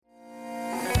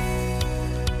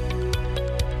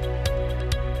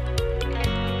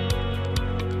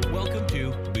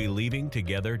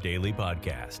Together Daily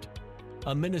Podcast,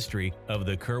 a ministry of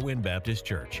the Kerwin Baptist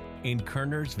Church in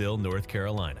Kernersville, North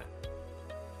Carolina.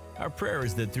 Our prayer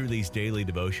is that through these daily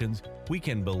devotions, we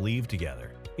can believe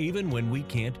together, even when we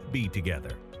can't be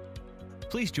together.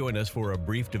 Please join us for a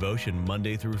brief devotion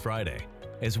Monday through Friday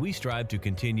as we strive to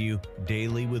continue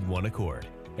daily with one accord,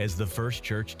 as the first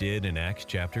church did in Acts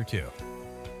chapter 2.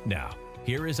 Now,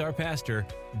 here is our pastor,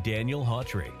 Daniel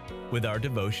Hawtrey, with our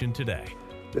devotion today.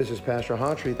 This is Pastor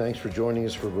Hawtrey. Thanks for joining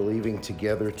us for Believing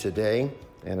Together today.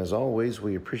 And as always,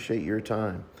 we appreciate your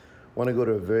time. I want to go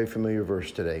to a very familiar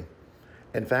verse today.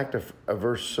 In fact, a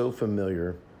verse so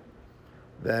familiar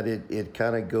that it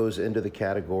kind of goes into the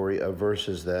category of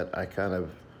verses that I kind of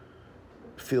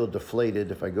feel deflated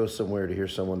if I go somewhere to hear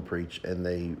someone preach and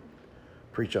they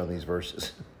preach on these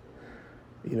verses.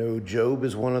 You know, Job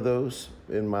is one of those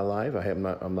in my life.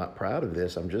 I'm not proud of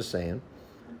this. I'm just saying.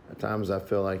 At times I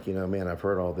feel like, man, I've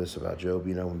heard all this about Job,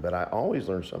 but I always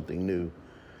learn something new.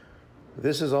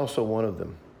 This is also one of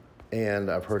them.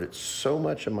 And I've heard it so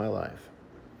much in my life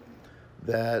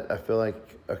that I feel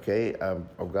like, okay,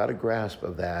 I've got a grasp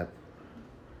of that.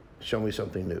 Show me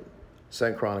something new.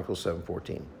 2 Chronicles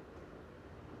 7:14.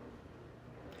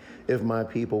 If my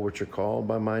people, which are called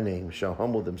by my name, shall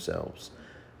humble themselves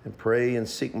and pray and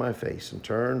seek my face and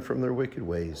turn from their wicked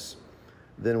ways,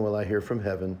 then will I hear from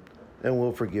heaven and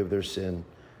will forgive their sin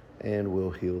and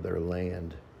will heal their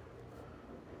land.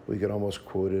 We could almost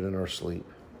quote it in our sleep.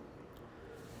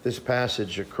 This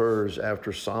passage occurs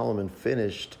after Solomon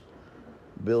finished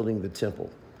building the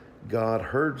temple. God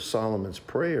heard Solomon's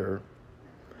prayer,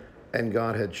 and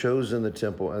God had chosen the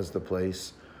temple as the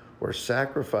place where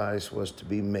sacrifice was to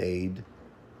be made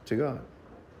to God.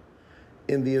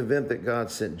 In the event that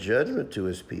God sent judgment to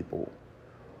his people,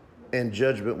 and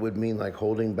judgment would mean like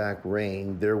holding back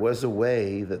rain, there was a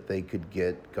way that they could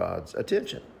get God's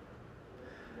attention.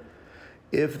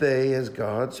 If they, as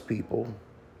God's people,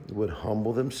 would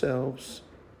humble themselves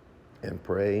and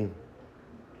pray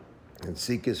and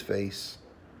seek his face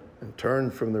and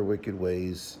turn from their wicked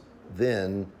ways,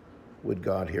 then would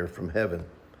God hear from heaven.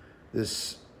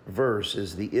 This verse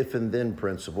is the if and then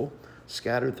principle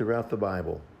scattered throughout the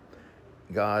Bible.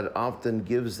 God often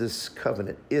gives this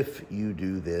covenant. If you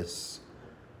do this,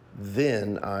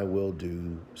 then I will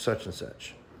do such and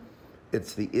such.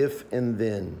 It's the if and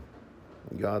then.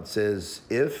 God says,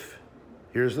 if,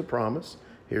 here's the promise,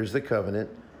 here's the covenant.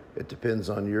 It depends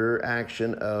on your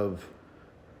action of,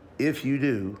 if you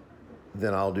do,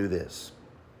 then I'll do this.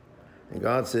 And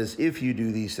God says, if you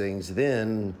do these things,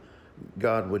 then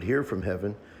God would hear from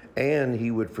heaven and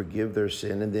he would forgive their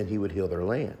sin and then he would heal their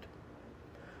land.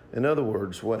 In other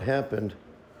words, what happened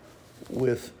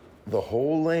with the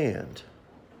whole land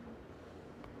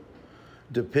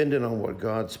depended on what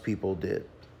God's people did.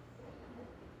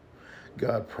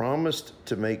 God promised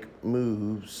to make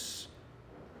moves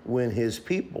when his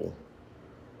people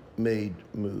made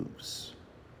moves.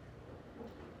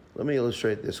 Let me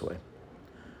illustrate this way.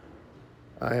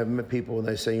 I have met people and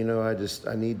they say,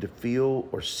 I need to feel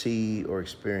or see or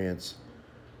experience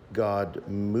God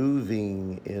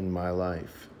moving in my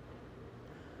life.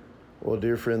 Well,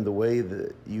 dear friend, the way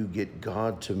that you get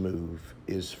God to move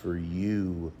is for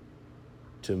you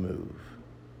to move.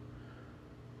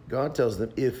 God tells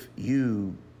them, if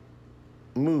you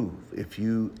move, if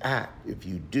you act, if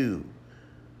you do,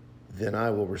 then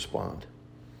I will respond.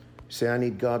 Say, I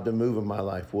need God to move in my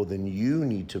life. Well, then you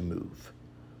need to move.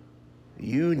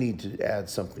 You need to add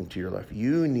something to your life.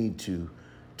 You need to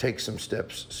take some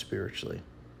steps spiritually.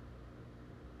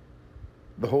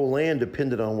 The whole land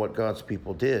depended on what God's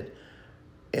people did.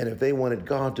 And if they wanted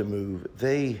God to move,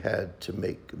 they had to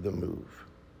make the move.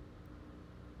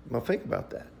 Now think about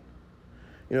that.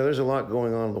 There's a lot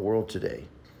going on in the world today.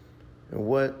 And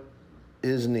what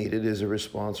is needed is a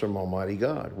response from Almighty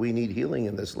God. We need healing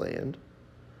in this land.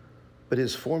 But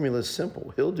his formula is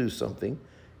simple. He'll do something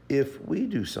if we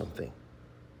do something.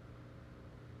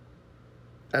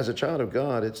 As a child of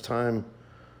God, it's time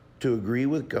to agree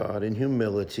with God in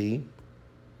humility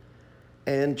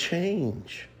and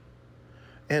change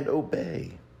and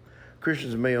obey.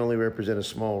 Christians may only represent a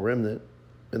small remnant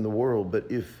in the world,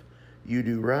 but if you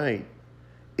do right,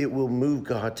 it will move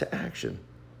God to action.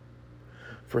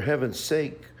 For heaven's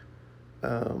sake,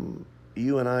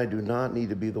 you and I do not need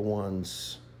to be the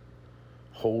ones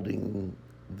holding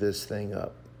this thing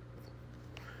up.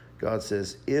 God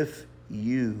says, if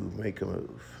you make a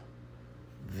move,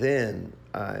 then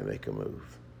I make a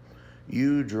move.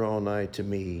 You draw nigh to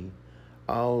me,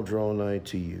 I'll draw nigh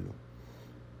to you.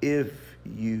 If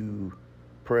you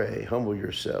pray, humble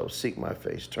yourselves, seek my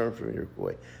face, turn from your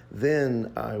way,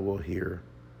 then I will hear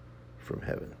from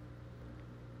heaven.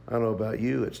 I don't know about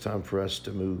you, it's time for us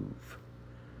to move.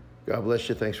 God bless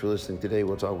you. Thanks for listening today.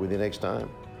 We'll talk with you next time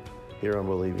here on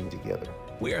Believing Together.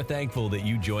 We are thankful that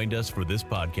you joined us for this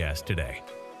podcast today.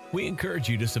 We encourage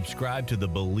you to subscribe to the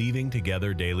Believing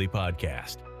Together Daily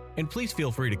Podcast. And please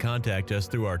feel free to contact us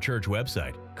through our church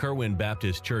website,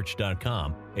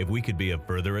 kerwinbaptistchurch.com, if we could be of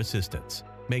further assistance.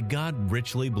 May God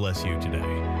richly bless you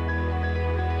today.